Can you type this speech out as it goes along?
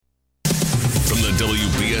From the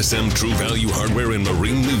WBSM True Value Hardware and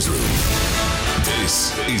Marine Newsroom,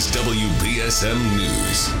 this is WBSM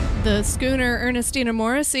News. The schooner Ernestina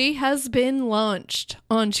Morrissey has been launched.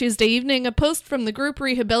 On Tuesday evening, a post from the group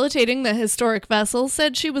rehabilitating the historic vessel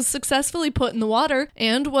said she was successfully put in the water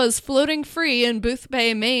and was floating free in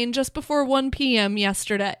Boothbay, Maine just before 1 p.m.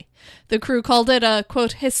 yesterday. The crew called it a,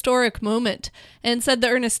 quote, historic moment, and said the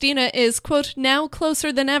Ernestina is, quote, now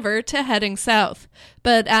closer than ever to heading south,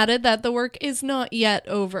 but added that the work is not yet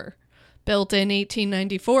over. Built in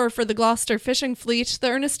 1894 for the Gloucester fishing fleet, the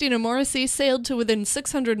Ernestina Morrissey sailed to within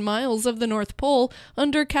 600 miles of the North Pole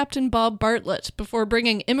under Captain Bob Bartlett before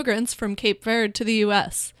bringing immigrants from Cape Verde to the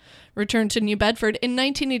U.S. Returned to New Bedford in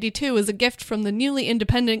 1982 as a gift from the newly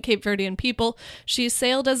independent Cape Verdean people, she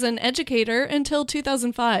sailed as an educator until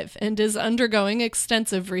 2005 and is undergoing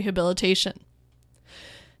extensive rehabilitation.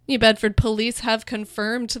 New Bedford police have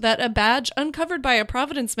confirmed that a badge uncovered by a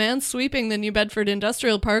Providence man sweeping the New Bedford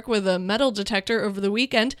Industrial Park with a metal detector over the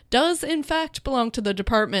weekend does in fact belong to the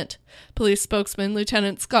department. Police spokesman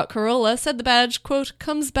Lieutenant Scott Carolla said the badge, quote,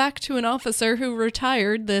 comes back to an officer who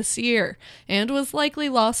retired this year and was likely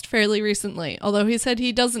lost fairly recently, although he said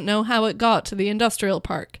he doesn't know how it got to the industrial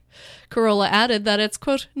park. Carolla added that it's,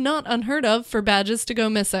 quote, not unheard of for badges to go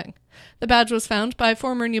missing. The badge was found by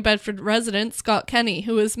former New Bedford resident Scott Kenny,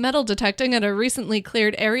 who was metal detecting at a recently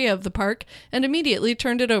cleared area of the park and immediately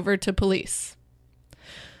turned it over to police.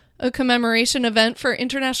 A commemoration event for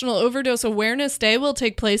International Overdose Awareness Day will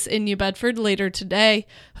take place in New Bedford later today.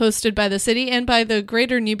 Hosted by the city and by the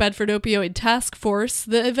Greater New Bedford Opioid Task Force,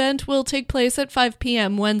 the event will take place at 5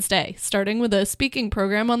 p.m. Wednesday, starting with a speaking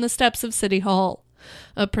program on the steps of City Hall.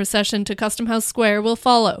 A procession to Custom House Square will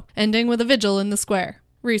follow, ending with a vigil in the square.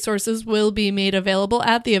 Resources will be made available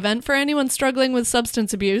at the event for anyone struggling with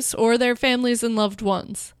substance abuse or their families and loved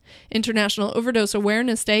ones. International Overdose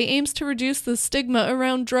Awareness Day aims to reduce the stigma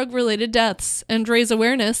around drug-related deaths and raise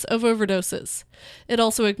awareness of overdoses. It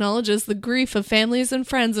also acknowledges the grief of families and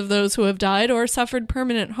friends of those who have died or suffered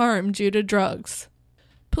permanent harm due to drugs.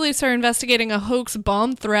 Police are investigating a hoax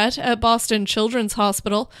bomb threat at Boston Children's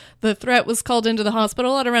Hospital. The threat was called into the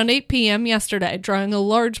hospital at around 8 p.m. yesterday, drawing a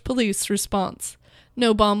large police response.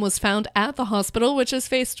 No bomb was found at the hospital, which has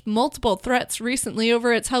faced multiple threats recently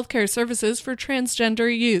over its healthcare services for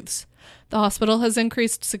transgender youths. The hospital has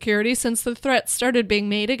increased security since the threats started being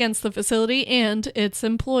made against the facility and its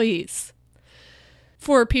employees.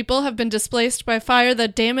 4 people have been displaced by fire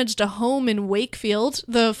that damaged a home in Wakefield.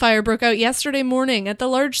 The fire broke out yesterday morning at the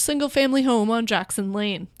large single-family home on Jackson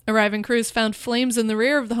Lane. Arriving crews found flames in the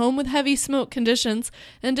rear of the home with heavy smoke conditions,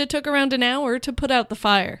 and it took around an hour to put out the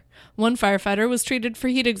fire. One firefighter was treated for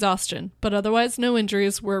heat exhaustion, but otherwise no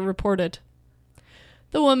injuries were reported.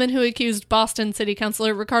 The woman who accused Boston City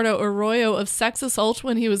Councilor Ricardo Arroyo of sex assault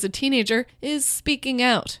when he was a teenager is speaking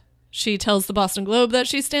out. She tells the Boston Globe that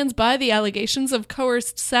she stands by the allegations of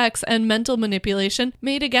coerced sex and mental manipulation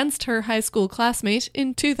made against her high school classmate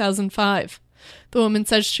in 2005. The woman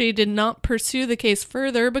says she did not pursue the case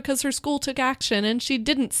further because her school took action and she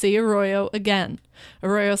didn't see Arroyo again.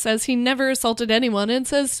 Arroyo says he never assaulted anyone and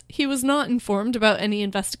says he was not informed about any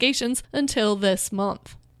investigations until this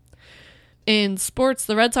month. In sports,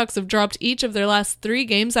 the Red Sox have dropped each of their last 3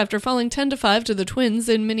 games after falling 10-5 to the Twins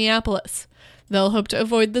in Minneapolis. They'll hope to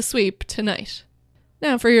avoid the sweep tonight.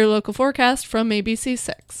 Now for your local forecast from ABC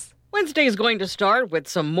 6. Wednesday is going to start with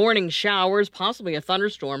some morning showers, possibly a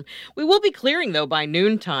thunderstorm. We will be clearing, though, by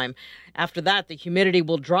noontime. After that, the humidity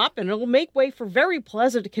will drop and it will make way for very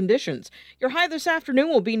pleasant conditions. Your high this afternoon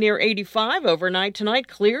will be near 85. Overnight tonight,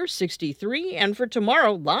 clear, 63. And for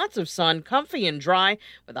tomorrow, lots of sun, comfy and dry,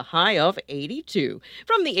 with a high of 82.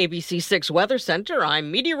 From the ABC 6 Weather Center,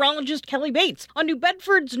 I'm meteorologist Kelly Bates on New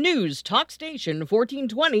Bedford's News Talk Station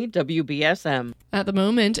 1420 WBSM. At the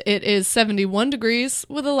moment, it is 71 degrees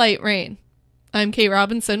with a light rain. I'm Kate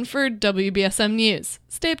Robinson for WBSM News.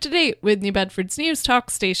 Stay up to date with New Bedford's News Talk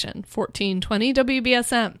Station, 1420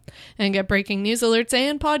 WBSM, and get breaking news alerts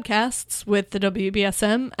and podcasts with the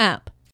WBSM app.